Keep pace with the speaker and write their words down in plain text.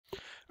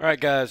Alright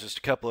guys, just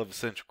a couple of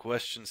essential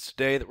questions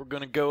today that we're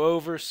going to go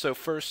over. So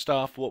first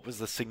off, what was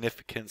the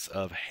significance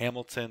of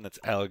Hamilton? That's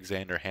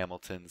Alexander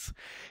Hamilton's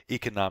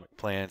economic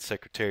plan,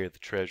 Secretary of the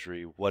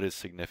Treasury. What is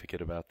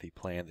significant about the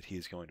plan that he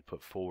is going to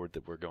put forward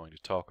that we're going to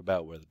talk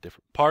about? What are the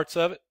different parts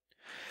of it?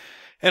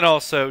 And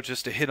also,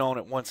 just to hit on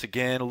it once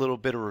again, a little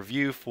bit of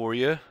review for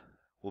you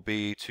will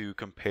be to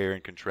compare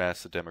and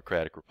contrast the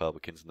Democratic,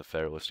 Republicans, and the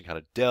Federalists and kind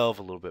of delve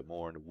a little bit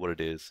more into what it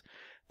is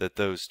that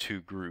those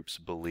two groups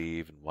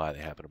believe and why they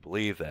happen to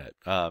believe that.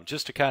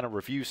 Just to kind of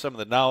review some of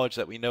the knowledge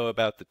that we know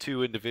about the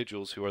two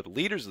individuals who are the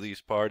leaders of these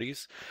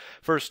parties.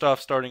 First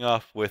off, starting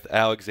off with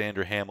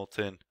Alexander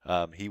Hamilton.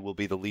 He will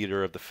be the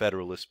leader of the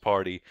Federalist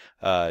Party.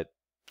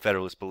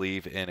 Federalists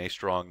believe in a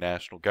strong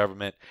national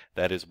government.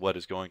 That is what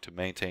is going to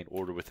maintain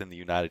order within the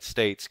United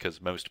States, because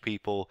most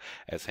people,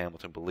 as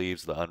Hamilton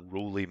believes, the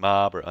unruly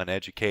mob are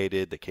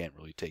uneducated. They can't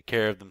really take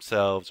care of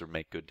themselves or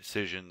make good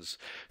decisions.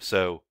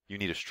 So you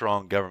need a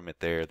strong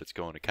government there that's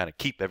going to kind of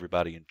keep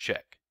everybody in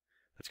check.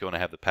 That's going to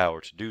have the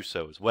power to do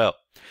so as well.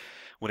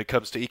 When it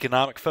comes to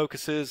economic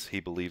focuses, he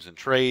believes in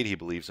trade, he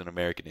believes in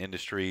American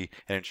industry,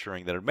 and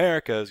ensuring that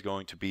America is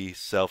going to be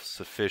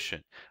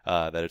self-sufficient,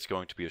 that it's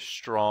going to be a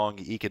strong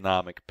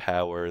economic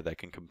power that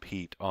can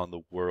compete on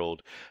the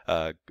world,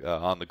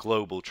 on the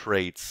global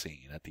trade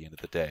scene at the end of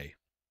the day.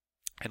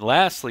 And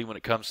lastly, when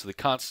it comes to the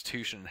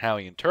Constitution and how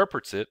he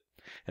interprets it,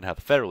 and how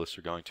the Federalists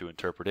are going to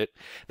interpret it,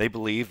 they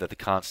believe that the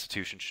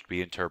Constitution should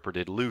be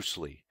interpreted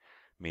loosely.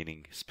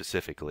 Meaning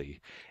specifically,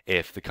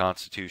 if the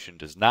Constitution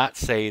does not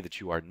say that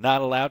you are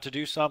not allowed to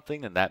do something,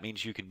 then that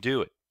means you can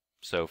do it.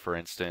 So, for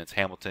instance,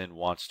 Hamilton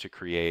wants to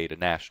create a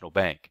national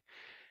bank.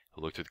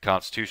 He'll look through the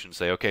Constitution and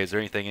say, okay, is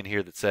there anything in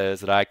here that says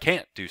that I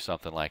can't do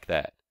something like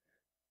that?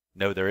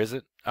 No, there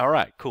isn't? All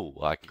right, cool.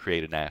 Well, I can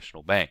create a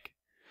national bank.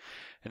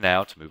 And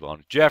now, to move on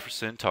to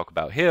Jefferson, talk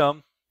about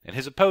him and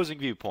his opposing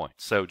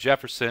viewpoints. So,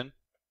 Jefferson,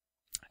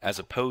 as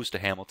opposed to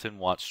Hamilton,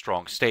 wants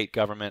strong state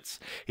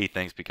governments. He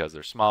thinks because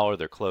they're smaller,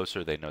 they're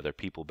closer, they know their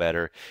people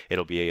better,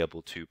 it'll be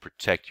able to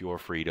protect your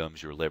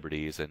freedoms, your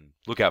liberties, and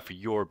look out for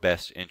your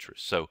best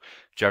interests. So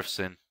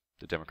Jefferson,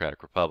 the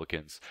Democratic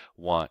Republicans,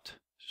 want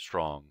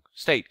strong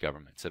state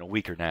governments and a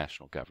weaker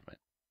national government.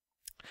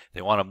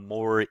 They want a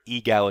more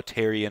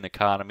egalitarian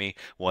economy,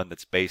 one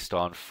that's based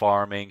on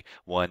farming,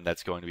 one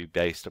that's going to be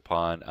based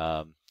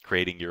upon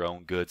creating your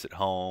own goods at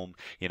home.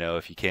 You know,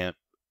 if you can't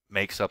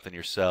make something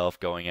yourself,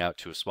 going out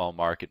to a small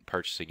market and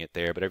purchasing it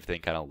there, but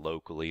everything kind of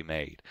locally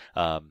made.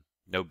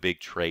 No big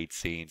trade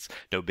scenes,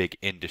 no big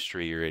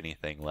industry or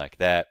anything like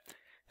that.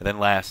 And then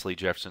lastly,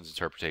 Jefferson's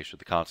interpretation of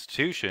the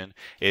Constitution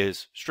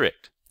is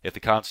strict. If the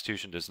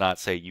Constitution does not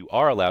say you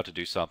are allowed to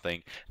do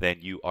something, then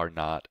you are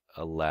not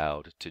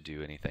allowed to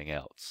do anything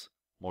else.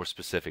 More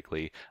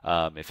specifically,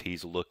 if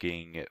he's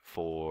looking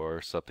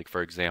for something,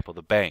 for example,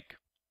 the bank.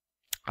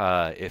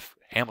 If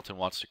Hamilton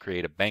wants to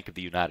create a Bank of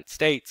the United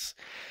States,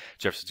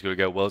 Jefferson's going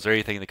to go, well, is there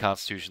anything in the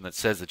Constitution that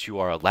says that you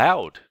are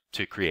allowed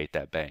to create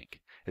that bank?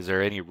 Is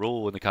there any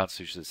rule in the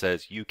Constitution that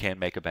says you can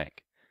make a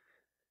bank?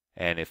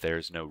 And if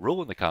there's no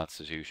rule in the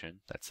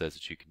Constitution that says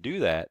that you can do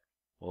that,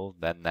 well,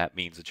 then that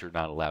means that you're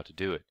not allowed to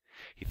do it.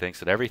 He thinks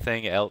that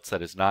everything else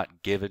that is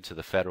not given to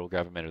the federal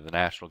government or the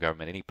national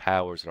government, any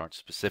powers that aren't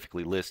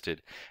specifically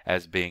listed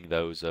as being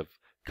those of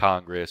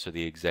Congress or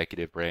the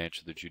executive branch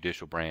or the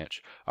judicial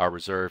branch, are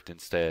reserved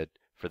instead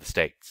for the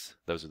states.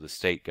 Those are the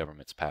state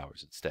government's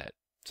powers instead.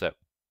 So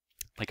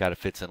it kind of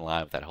fits in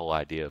line with that whole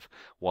idea of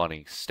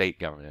wanting state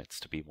governments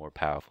to be more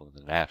powerful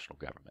than the national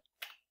government.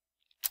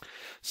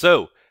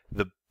 So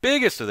the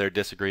biggest of their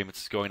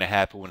disagreements is going to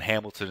happen when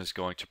Hamilton is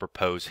going to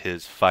propose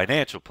his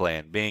financial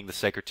plan. Being the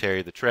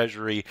Secretary of the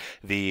Treasury,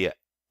 the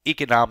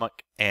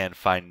economic and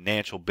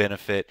financial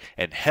benefit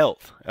and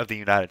health of the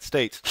United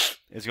States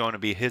is going to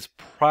be his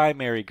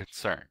primary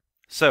concern.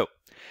 So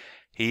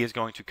he is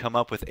going to come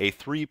up with a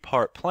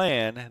three-part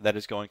plan that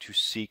is going to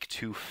seek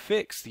to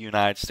fix the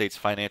United States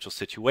financial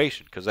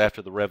situation, because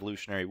after the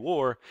Revolutionary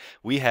War,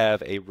 we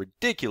have a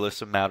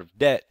ridiculous amount of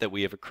debt that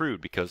we have accrued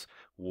because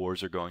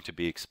wars are going to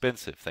be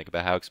expensive. Think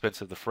about how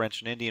expensive the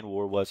French and Indian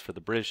War was for the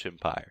British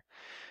Empire.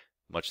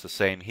 Much the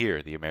same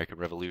here. The American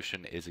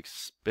Revolution is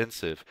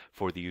expensive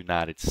for the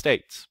United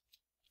States.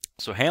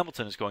 So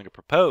Hamilton is going to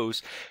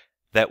propose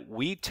that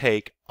we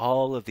take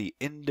all of the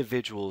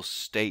individual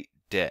state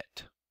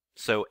debt.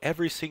 So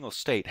every single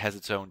state has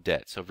its own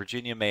debt. So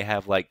Virginia may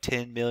have like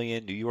 10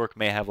 million, New York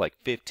may have like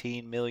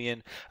 15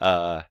 million,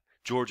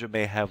 Georgia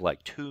may have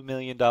like $2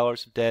 million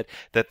of debt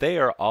that they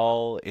are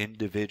all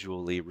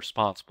individually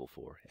responsible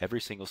for. Every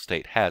single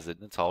state has it,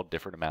 and it's all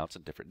different amounts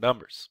and different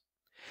numbers.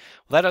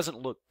 Well, that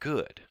doesn't look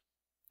good.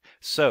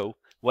 So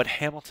what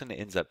Hamilton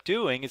ends up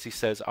doing is he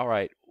says, all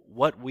right,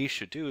 what we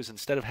should do is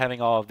instead of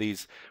having all of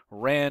these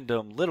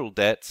random little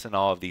debts in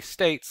all of these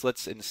states,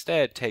 let's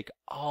instead take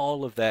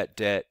all of that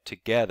debt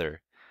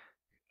together,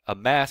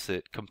 amass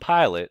it,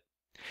 compile it,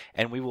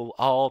 and we will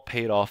all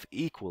pay it off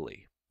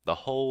equally. The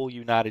whole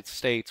United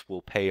States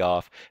will pay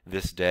off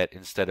this debt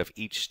instead of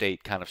each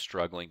state kind of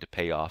struggling to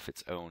pay off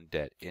its own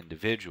debt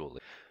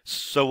individually.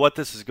 So what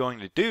this is going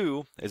to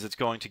do is it's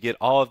going to get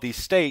all of these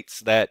states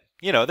that,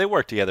 they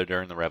worked together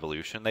during the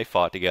Revolution, they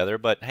fought together,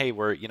 but hey,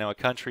 we're, a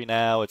country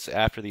now, it's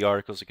after the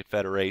Articles of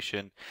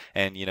Confederation,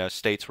 and,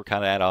 states were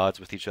kind of at odds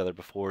with each other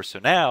before, so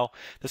now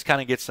this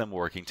kind of gets them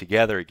working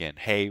together again.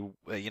 Hey,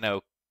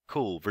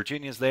 cool,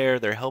 Virginia's there,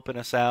 they're helping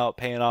us out,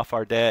 paying off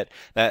our debt,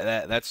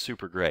 that's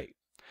super great.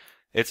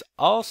 It's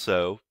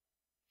also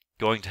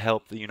going to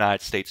help the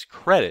United States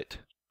credit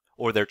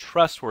or their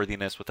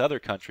trustworthiness with other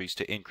countries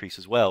to increase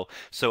as well.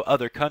 So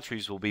other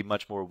countries will be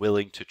much more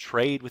willing to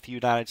trade with the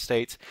United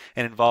States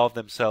and involve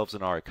themselves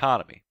in our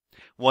economy.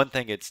 One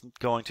thing it's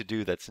going to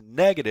do that's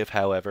negative,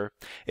 however,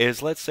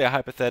 is let's say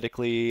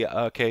hypothetically,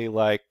 okay,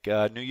 like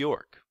New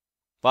York.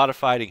 A lot of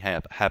fighting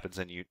happens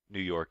in New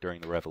York during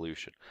the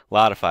Revolution. A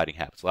lot of fighting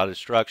happens. A lot of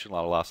destruction, a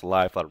lot of loss of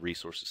life, a lot of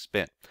resources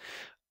spent.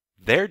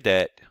 Their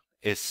debt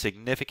is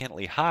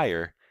significantly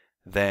higher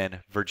than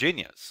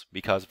Virginia's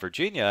because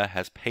Virginia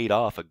has paid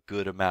off a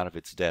good amount of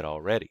its debt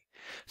already.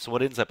 So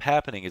what ends up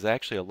happening is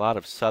actually a lot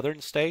of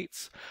southern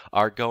states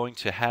are going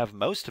to have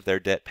most of their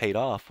debt paid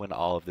off when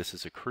all of this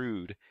is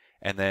accrued,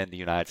 and then the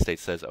United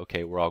States says,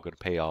 okay, we're all going to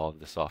pay all of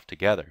this off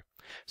together.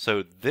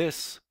 So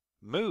this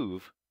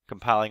move,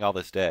 compiling all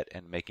this debt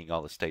and making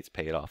all the states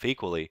pay it off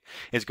equally,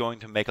 is going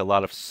to make a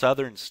lot of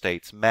southern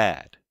states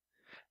mad.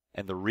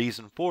 And the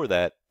reason for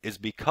that is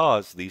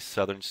because these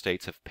southern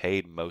states have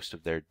paid most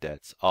of their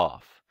debts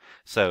off.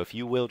 So if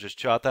you will just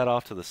jot that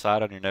off to the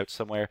side on your notes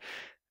somewhere,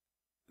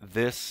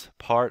 this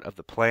part of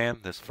the plan,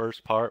 this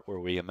first part where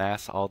we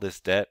amass all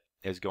this debt,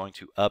 is going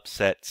to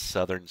upset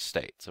southern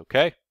states,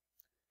 okay?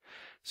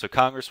 So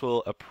Congress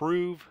will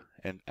approve,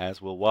 and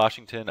as will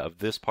Washington, of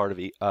this part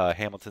of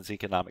Hamilton's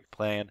economic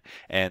plan,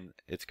 and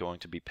it's going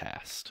to be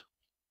passed.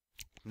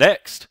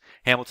 Next,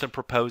 Hamilton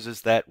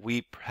proposes that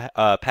we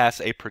pass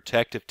a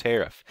protective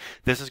tariff.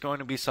 This is going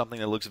to be something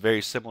that looks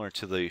very similar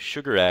to the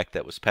Sugar Act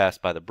that was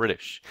passed by the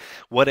British.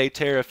 What a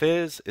tariff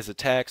is a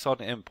tax on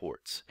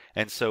imports.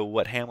 And so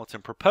what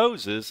Hamilton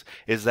proposes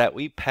is that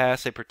we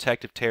pass a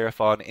protective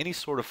tariff on any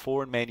sort of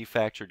foreign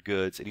manufactured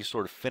goods, any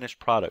sort of finished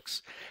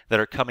products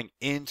that are coming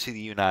into the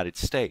United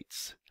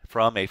States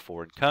from a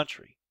foreign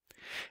country.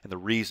 And the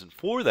reason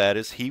for that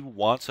is he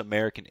wants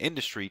American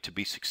industry to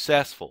be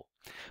successful.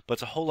 But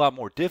it's a whole lot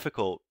more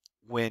difficult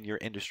when your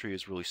industry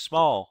is really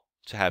small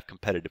to have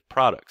competitive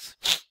products.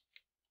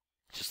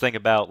 Just think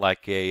about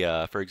like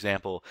for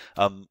example,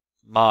 a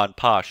ma and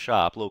pa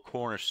shop, little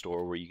corner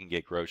store where you can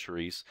get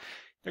groceries.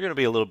 They're going to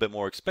be a little bit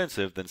more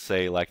expensive than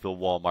say like the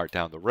Walmart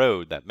down the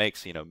road that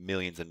makes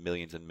millions and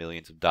millions and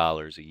millions of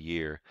dollars a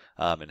year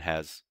and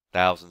has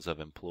thousands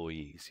of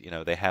employees.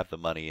 They have the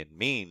money and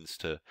means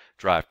to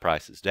drive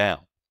prices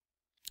down.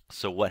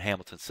 So what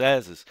Hamilton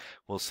says is,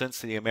 well, since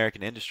the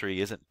American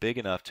industry isn't big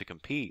enough to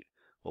compete,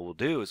 what we'll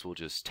do is we'll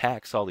just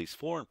tax all these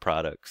foreign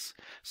products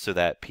so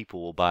that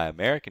people will buy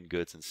American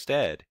goods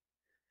instead.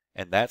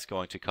 And that's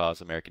going to cause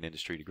American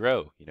industry to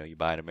grow. You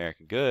buy an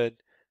American good,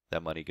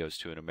 that money goes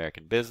to an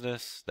American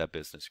business, that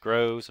business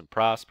grows and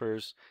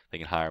prospers, they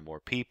can hire more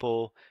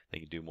people, they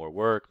can do more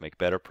work, make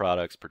better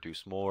products,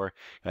 produce more.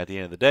 And at the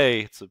end of the day,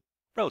 it's a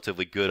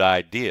relatively good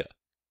idea.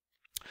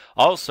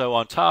 Also,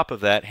 on top of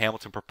that,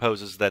 Hamilton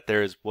proposes that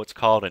there is what's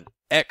called an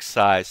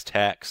excise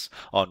tax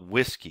on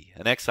whiskey.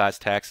 An excise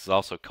tax is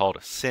also called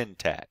a sin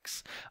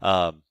tax.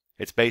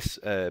 It's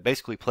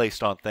basically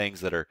placed on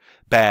things that are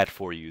bad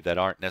for you, that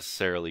aren't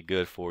necessarily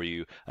good for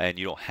you, and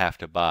you don't have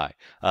to buy.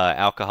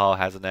 Alcohol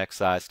has an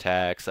excise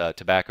tax.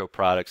 Tobacco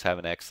products have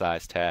an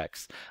excise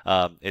tax.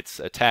 It's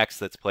a tax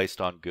that's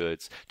placed on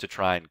goods to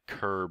try and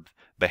curb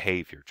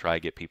behavior, try to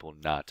get people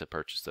not to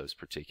purchase those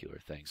particular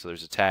things. So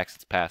there's a tax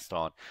that's passed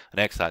on, an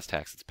excise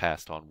tax that's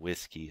passed on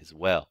whiskey as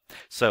well.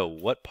 So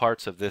what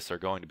parts of this are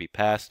going to be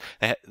passed?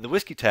 The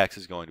whiskey tax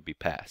is going to be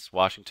passed.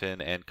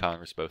 Washington and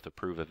Congress both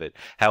approve of it.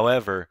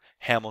 However,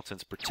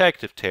 Hamilton's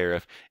protective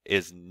tariff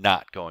is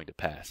not going to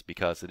pass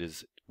because it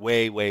is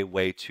way, way,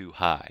 way too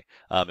high.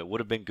 It would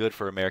have been good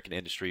for American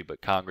industry,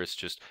 but Congress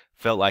just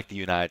felt like the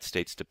United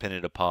States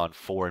depended upon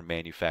foreign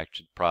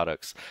manufactured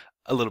products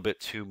a little bit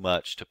too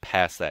much to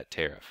pass that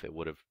tariff. It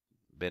would have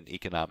been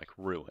economic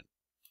ruin.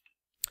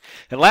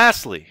 And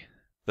lastly,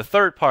 the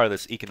third part of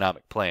this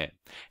economic plan,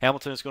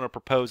 Hamilton is going to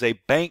propose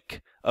a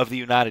Bank of the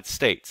United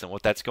States. And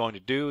what that's going to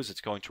do is it's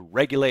going to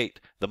regulate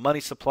the money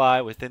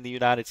supply within the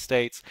United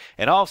States,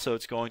 and also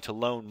it's going to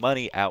loan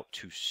money out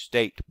to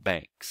state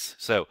banks.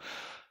 So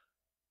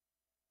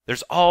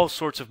there's all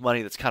sorts of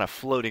money that's kind of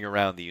floating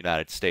around the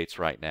United States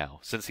right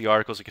now. Since the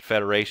Articles of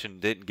Confederation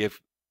didn't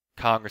give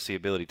Congress the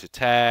ability to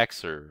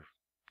tax or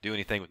do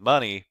anything with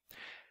money,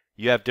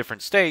 you have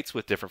different states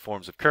with different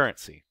forms of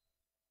currency.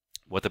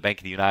 What the Bank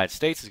of the United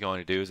States is going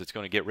to do is it's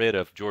going to get rid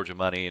of Georgia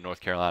money and North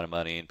Carolina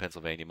money and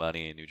Pennsylvania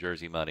money and New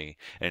Jersey money.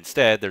 And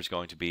instead, there's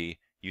going to be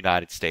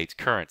United States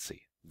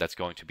currency that's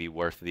going to be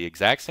worth the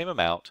exact same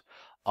amount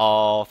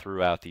all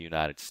throughout the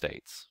United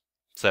States.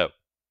 So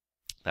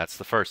that's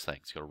the first thing.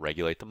 It's going to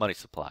regulate the money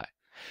supply.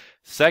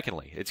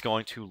 Secondly, it's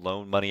going to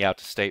loan money out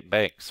to state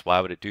banks.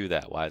 Why would it do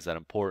that? Why is that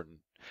important?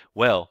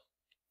 Well,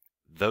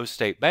 those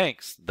state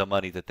banks, the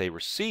money that they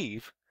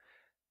receive,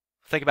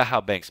 think about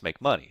how banks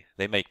make money.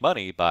 They make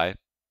money by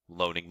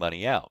loaning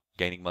money out,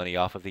 gaining money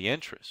off of the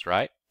interest,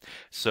 right?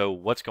 So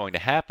what's going to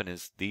happen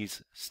is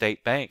these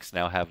state banks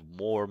now have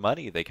more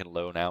money they can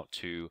loan out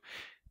to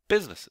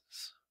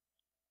businesses.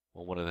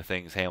 Well, one of the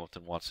things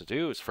Hamilton wants to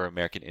do is for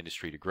American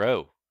industry to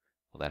grow.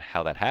 Well,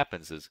 how that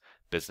happens is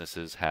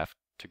businesses have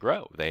to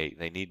grow. They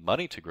need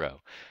money to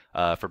grow.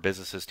 For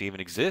businesses to even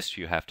exist,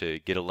 you have to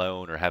get a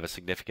loan or have a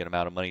significant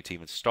amount of money to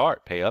even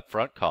start, pay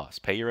upfront costs,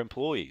 pay your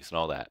employees and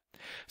all that.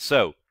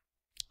 So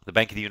the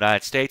Bank of the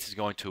United States is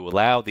going to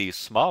allow these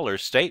smaller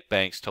state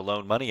banks to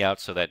loan money out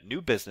so that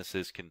new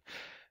businesses can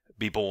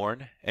be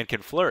born and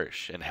can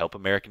flourish and help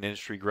American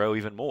industry grow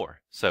even more.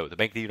 So the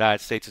Bank of the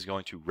United States is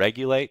going to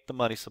regulate the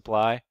money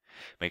supply,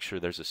 make sure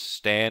there's a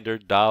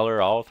standard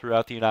dollar all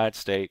throughout the United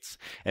States,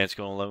 and it's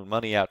going to loan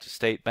money out to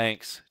state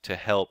banks to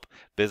help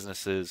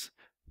businesses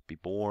be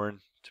born,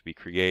 to be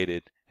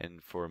created,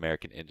 and for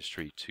American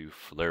industry to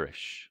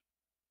flourish.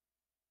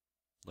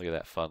 Look at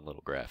that fun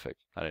little graphic.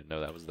 I didn't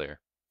know that was there.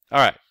 All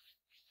right.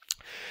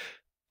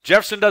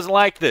 Jefferson doesn't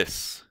like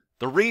this.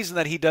 The reason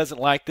that he doesn't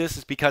like this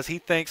is because he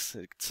thinks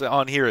it's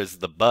on here as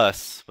the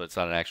bus, but it's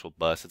not an actual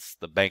bus. It's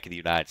the Bank of the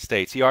United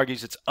States. He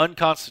argues it's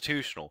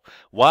unconstitutional.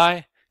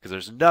 Why? Because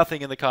there's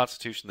nothing in the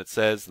Constitution that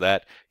says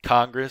that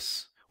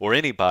Congress or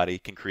anybody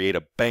can create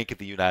a Bank of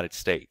the United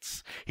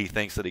States. He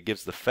thinks that it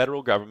gives the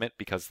federal government,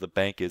 because the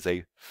bank is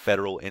a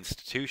federal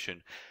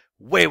institution,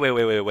 way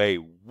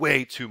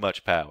too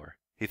much power.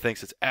 He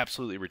thinks it's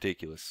absolutely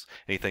ridiculous,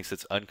 and he thinks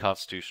it's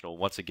unconstitutional,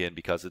 once again,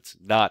 because it's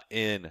not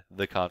in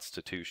the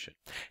Constitution.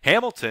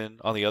 Hamilton,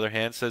 on the other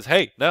hand, says,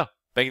 hey, no,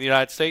 Bank of the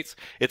United States,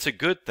 it's a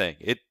good thing.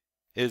 It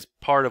is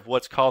part of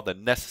what's called the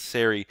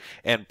necessary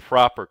and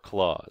proper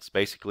clause.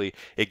 Basically,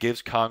 it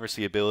gives Congress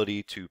the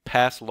ability to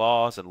pass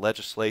laws and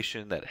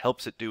legislation that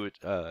helps it do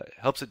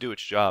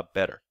its job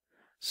better.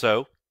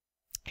 So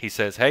he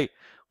says, hey,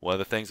 one of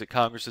the things that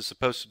Congress is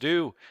supposed to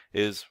do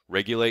is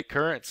regulate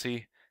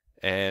currency.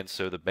 And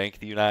so the Bank of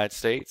the United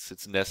States,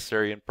 it's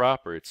necessary and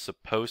proper. It's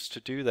supposed to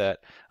do that.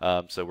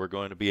 So we're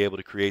going to be able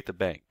to create the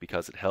bank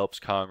because it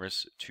helps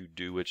Congress to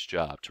do its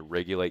job, to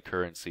regulate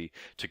currency,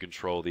 to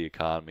control the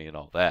economy and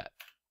all that.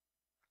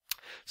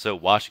 So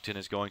Washington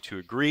is going to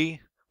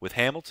agree with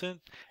Hamilton,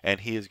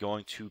 and he is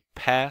going to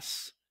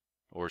pass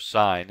or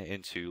sign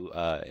into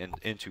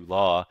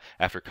law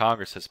after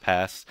Congress has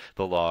passed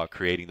the law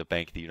creating the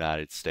Bank of the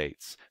United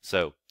States.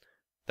 So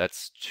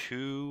that's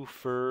two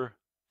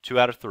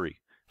out of three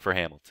for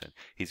Hamilton.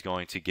 He's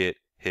going to get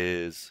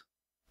his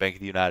Bank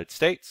of the United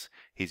States.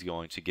 He's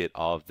going to get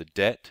all of the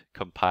debt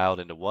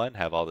compiled into one,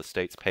 have all the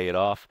states pay it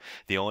off.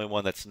 The only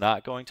one that's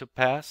not going to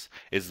pass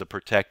is the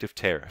protective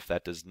tariff.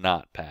 That does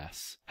not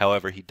pass.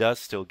 However, he does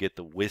still get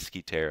the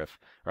whiskey tariff,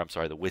 or I'm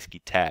sorry, the whiskey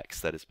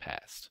tax that is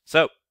passed.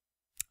 So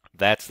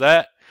that's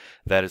that.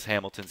 That is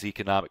Hamilton's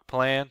economic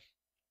plan.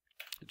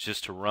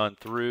 Just to run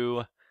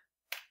through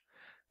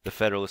the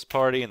Federalist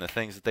Party and the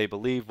things that they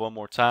believe one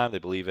more time. They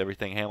believe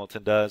everything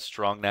Hamilton does: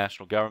 strong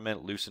national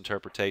government, loose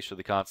interpretation of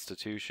the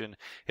Constitution.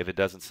 If it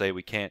doesn't say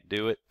we can't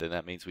do it, then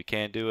that means we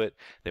can do it.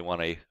 They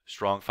want a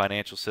strong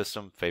financial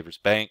system, favors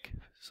banks,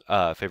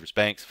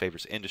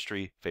 favors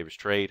industry, favors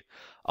trade.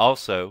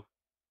 Also,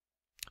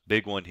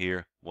 big one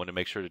here, want to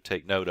make sure to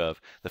take note of,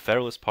 the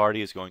Federalist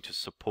Party is going to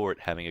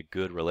support having a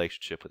good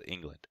relationship with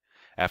England.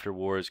 After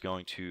war is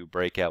going to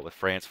break out with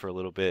France for a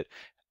little bit,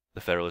 the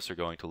Federalists are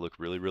going to look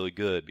really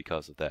good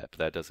because of that, but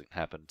that doesn't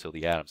happen until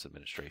the Adams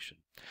administration.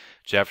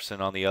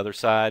 Jefferson, on the other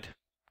side,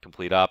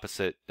 complete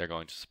opposite. They're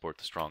going to support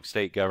the strong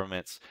state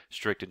governments,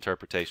 strict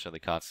interpretation of the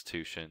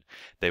Constitution.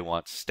 They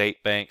want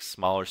state banks,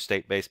 smaller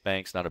state-based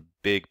banks, not a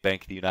big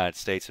Bank of the United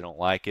States. They don't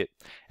like it.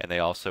 And they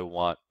also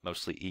want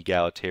mostly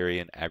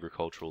egalitarian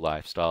agricultural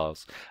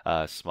lifestyles,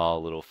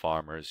 small little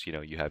farmers. You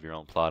know, you have your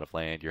own plot of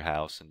land, your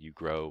house, and you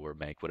grow or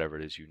make whatever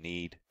it is you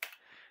need.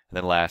 And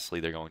then lastly,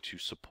 they're going to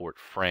support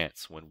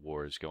France when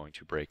war is going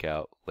to break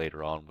out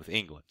later on with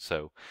England.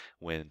 So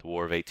when the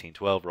War of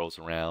 1812 rolls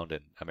around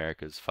and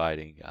America is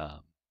fighting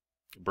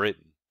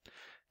Britain,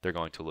 they're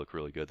going to look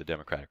really good, the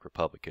Democratic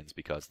Republicans,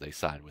 because they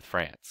side with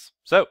France.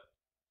 So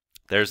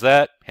there's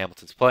that,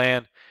 Hamilton's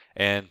plan,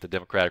 and the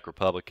Democratic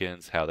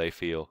Republicans, how they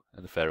feel,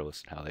 and the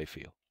Federalists, and how they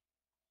feel.